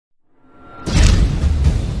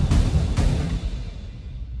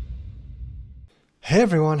Hey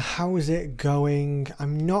everyone, how's it going?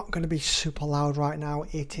 I'm not going to be super loud right now.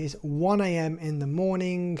 It is 1 AM in the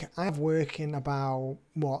morning. I have work in about,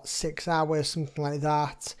 6 hours, something like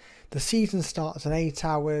that. The season starts in 8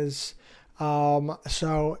 hours.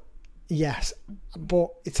 So yes,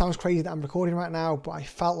 but it sounds crazy that I'm recording right now, but I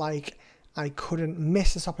felt like I couldn't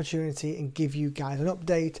miss this opportunity and give you guys an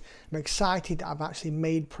update. I'm excited that I've actually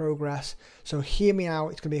made progress. So hear me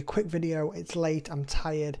out. It's going to be a quick video. It's late. I'm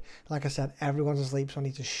tired. Like I said, everyone's asleep, so I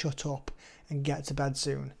need to shut up and get to bed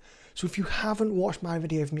soon. So if you haven't watched my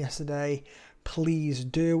video from yesterday, please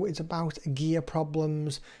do. It's about gear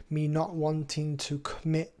problems, me not wanting to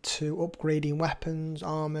commit to upgrading weapons,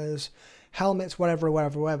 armors, helmets,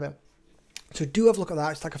 whatever. So do have a look at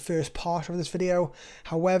that. It's like a first part of this video.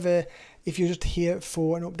 However, if you're just here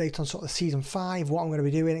for an update on sort of season 5, what I'm going to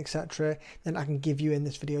be doing, etc., then I can give you in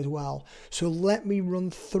this video as well. So let me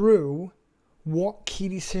run through what key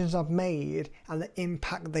decisions I've made and the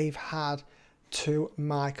impact they've had to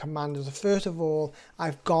my commanders. First of all,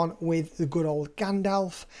 I've gone with the good old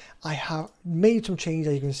Gandalf. I have made some changes,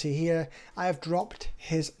 as you can see here. I have dropped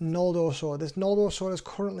his Noldor sword. This Noldor sword is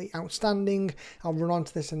currently outstanding. I'll run on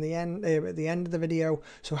to this in the end, at the end of the video.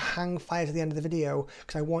 So hang fire to the end of the video,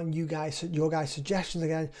 because I want you guys, your guys' suggestions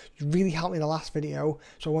again. You really helped me in the last video,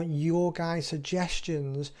 so I want your guys'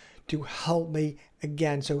 suggestions to help me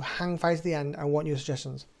again. So hang fire to the end. I want your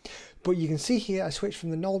suggestions. But you can see here I switched from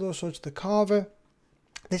the Noldor sword to the Carver.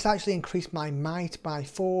 This actually increased my might by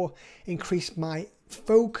 4, increased my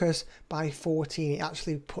focus by 14. It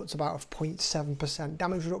actually puts about a 0.7%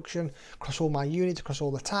 damage reduction across all my units, across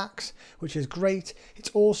all attacks, which is great. It's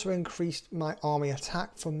also increased my army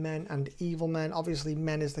attack for men and evil men. Obviously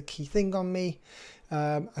men is the key thing on me.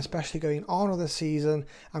 Especially going on with the season,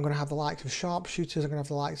 I'm going to have the likes of sharpshooters, I'm going to have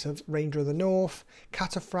the likes of Ranger of the North,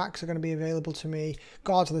 cataphracts are going to be available to me,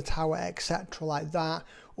 guards of the tower, etc. like that.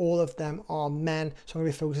 All of them are men, so I'm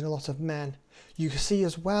going to be focusing a lot of men. You can see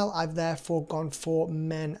as well, I've therefore gone for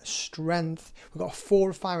men strength. We've got a 4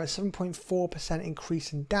 refinement, 7.4%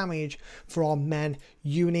 increase in damage for our men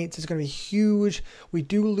units. It's going to be huge. We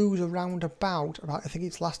do lose around about, I think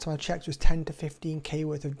it's last time I checked, it was 10 to 15k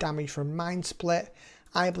worth of damage from mind split.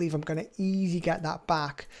 I believe I'm going to easily get that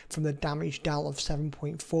back from the damage dealt of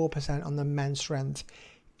 7.4% on the men strength.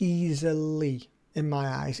 Easily. In my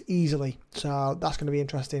eyes, easily. So that's going to be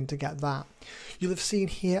interesting to get that. You'll have seen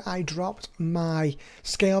here I dropped my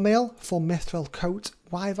scale mail for Mithril coat.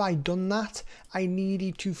 Why have I done that? I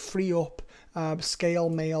needed to free up scale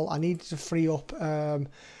mail. I needed to free up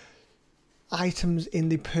items in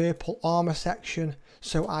the purple armor section,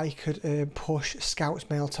 so I could push Scout's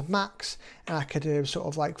mail to max, and I could sort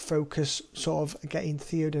of like focus sort of getting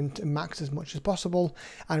Theoden to max as much as possible.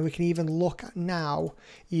 And we can even look at now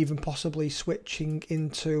even possibly switching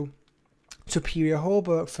into Superior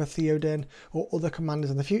Hauberk for Theoden or other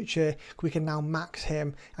commanders in the future. We can now max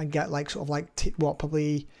him and get like sort of like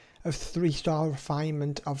probably a 3-star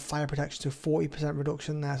refinement of fire protection, so 40%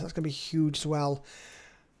 reduction there. So that's going to be huge as well.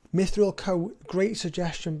 Mithril coat, great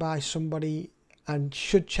suggestion by somebody, and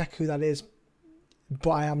should check who that is, but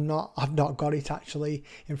I've not got it actually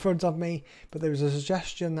in front of me. But there was a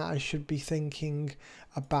suggestion that I should be thinking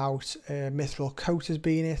about Mithril coat as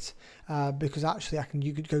being it, because actually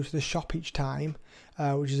you could go to the shop each time,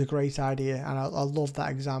 which is a great idea, and I love that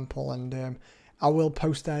example. And I will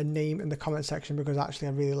post their name in the comment section, because actually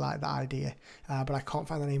I really like that idea, but I can't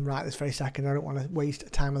find the name right this very second. I don't want to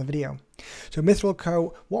waste time on the video. So Mithril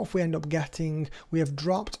coat, what if we end up getting, we have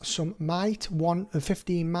dropped some might,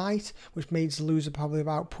 15 might, which makes the loser probably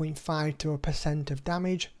about 0.5 to 1% of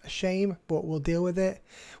damage. A shame, but we'll deal with it.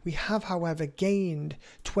 We have, however, gained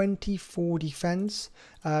 24 defense.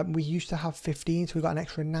 We used to have 15, so we got an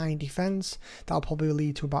extra 9 defense. That'll probably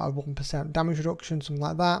lead to about a 1% damage reduction, something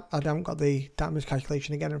like that. I haven't got the damage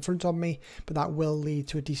calculation again in front of me, but that will lead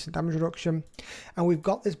to a decent damage reduction. And we've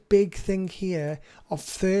got this big thing here of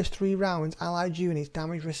first 3 rounds allied units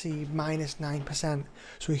damage received -9%.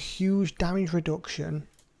 So a huge damage reduction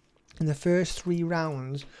in the first 3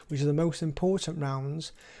 rounds, which are the most important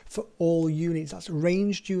rounds for all units. That's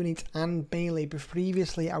ranged units and melee, but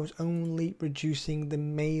previously I was only reducing the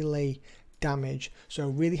melee damage. So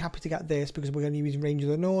really happy to get this, because we're going to use Ranger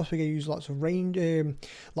of the North, we're going to use lots of range,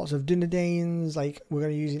 lots of Dunedains, like we're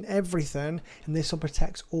going to use in everything, and this will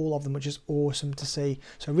protect all of them, which is awesome to see.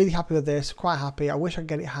 So really happy with this, quite happy. I wish I could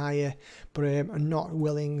get it higher, but I'm not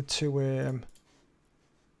willing to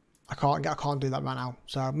I can't do that right now,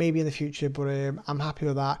 so maybe in the future, but I'm happy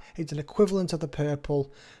with that. It's an equivalent of the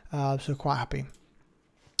purple, so quite happy.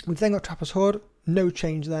 We've then got Trapper's Hood, no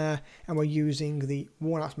change there, and we're using the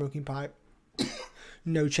worn out smoking pipe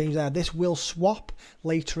no change there. This will swap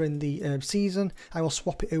later in the season. I will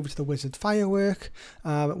swap it over to the Wizard Firework,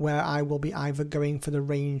 where I will be either going for the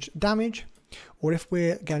range damage, or if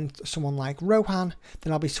we're against someone like Rohan,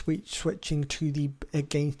 then I'll be switching to the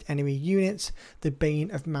against enemy units. The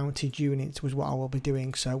Bane of Mounted Units was what I will be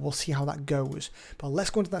doing, so we'll see how that goes. But let's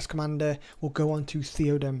go into the next commander. We'll go on to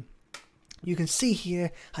Theoden. You can see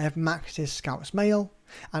here I have maxed his Scout's Mail,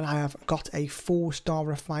 and I have got a 4-star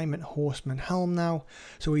refinement horseman helm now.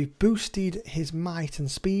 So we've boosted his might and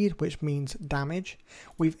speed, which means damage.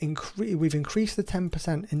 We've increased the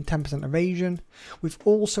 10% in 10% evasion. We've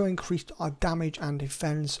also increased our damage and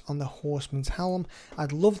defense on the horseman's helm.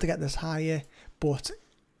 I'd love to get this higher, but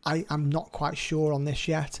I'm not quite sure on this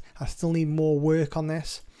yet. I still need more work on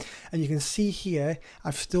this. And you can see here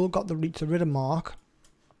I've still got the Reach the Ritter mark.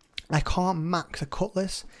 I can't max a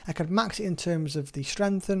cutlass. I could max it in terms of the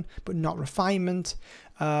strengthen, but not refinement.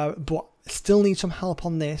 But still need some help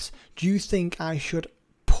on this. Do you think I should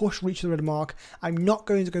push Reach the Ritter mark? I'm not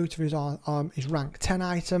going to go to his rank 10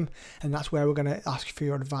 item, and that's where we're going to ask for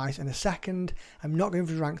your advice in a second. I'm not going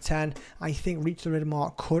for his rank 10. I think Reach the Ritter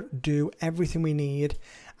mark could do everything we need,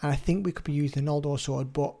 and I think we could be using the Noldor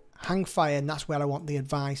sword, but hang fire, and that's where I want the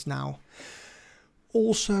advice now.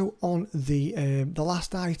 Also on the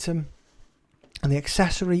last item and the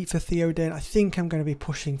accessory for Theoden, I think I'm going to be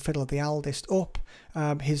pushing Fiddle of the Eldest up.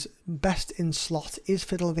 His best in slot is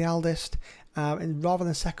Fiddle of the Eldest, and rather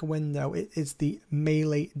than second wind though, it is the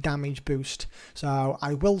melee damage boost. So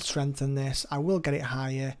I will strengthen this, I will get it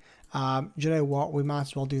higher. Do you know what, we might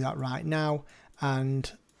as well do that right now, and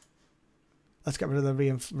let's get rid of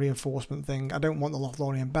the reinforcement thing. I don't want the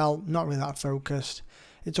Lothlorien belt, not really that focused.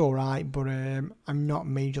 It's alright, but I'm not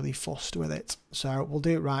majorly fussed with it. So we'll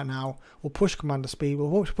do it right now. We'll push Commander Speed,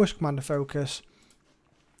 we'll push Commander Focus,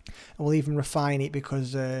 and we'll even refine it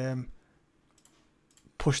because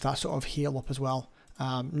push that sort of heal up as well.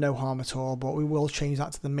 No harm at all, but we will change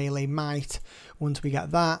that to the Melee Might once we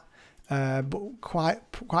get that. But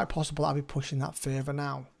quite possible I'll be pushing that further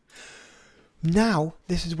now. Now,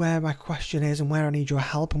 this is where my question is and where I need your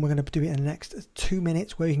help, and we're going to do it in the next 2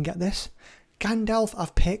 minutes where you can get this. Gandalf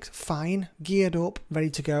I've picked, fine, geared up,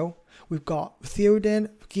 ready to go. We've got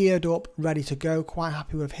Theoden geared up, ready to go, quite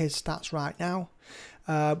happy with his stats right now.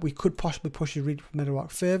 We could possibly push his Reach the Ritter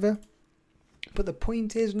mark further. But the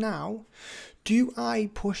point is now, do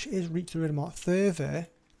I push his Reach the Ritter mark further?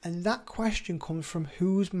 And that question comes from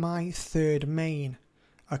who's my third main?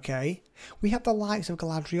 Okay, we have the likes of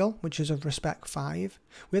Galadriel, which is of respect 5.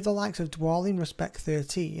 We have the likes of Dwalin, respect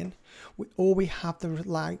 13. Or we have the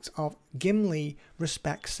likes of Gimli,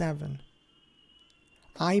 respect 7.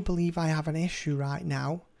 I believe I have an issue right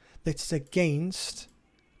now that is against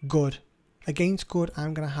good. Against good,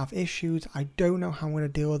 I'm going to have issues. I don't know how I'm going to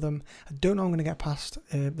deal with them. I don't know how I'm going to get past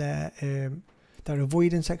their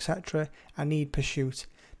avoidance, etc. I need pursuit.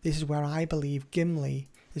 This is where I believe Gimli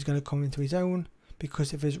is going to come into his own,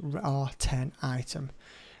 because of his R10 item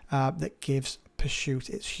that gives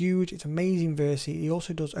pursuit. It's huge, it's amazing Versi. He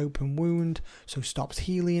also does open wound, so stops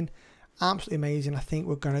healing. Absolutely amazing. I think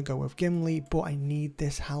we're going to go with Gimli, but I need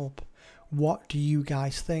this help. What do you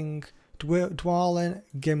guys think? Dwalin,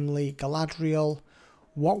 Gimli, Galadriel.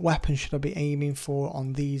 What weapon should I be aiming for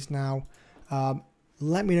on these now?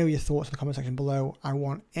 Let me know your thoughts in the comment section below. I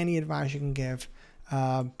want any advice you can give.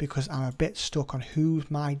 Because I'm a bit stuck on who's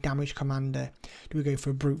my damage commander. Do we go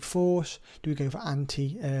for brute force? Do we go for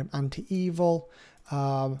anti-evil?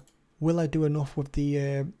 Will I do enough with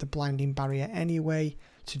the blinding barrier anyway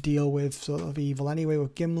to deal with sort of evil anyway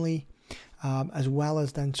with Gimli, as well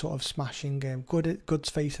as then sort of smashing Good's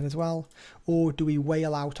facing as well? Or do we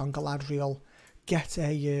wail out on Galadriel, get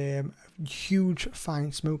a huge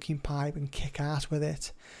fine smoking pipe and kick ass with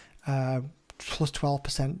it? Plus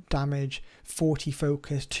 12% damage, 40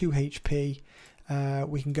 focus, 2 HP.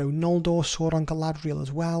 We can go Noldor sword on Galadriel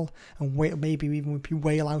as well, and maybe even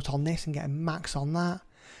wail out on this and get a max on that.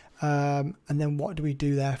 And then what do we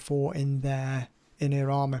do therefore in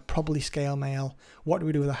their armor? Probably scale mail. What do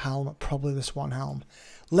we do with a helm? Probably the swan helm.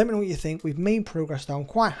 Let me know what you think. We've made progress though. I'm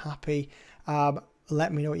quite happy.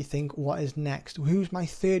 Let me know what you think. What is next? Who's my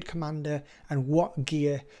third commander, and what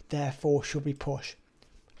gear therefore should we push?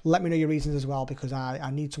 Let me know your reasons as well, because I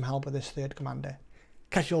need some help with this third commander.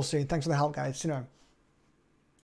 Catch you all soon. Thanks for the help, guys. See you now.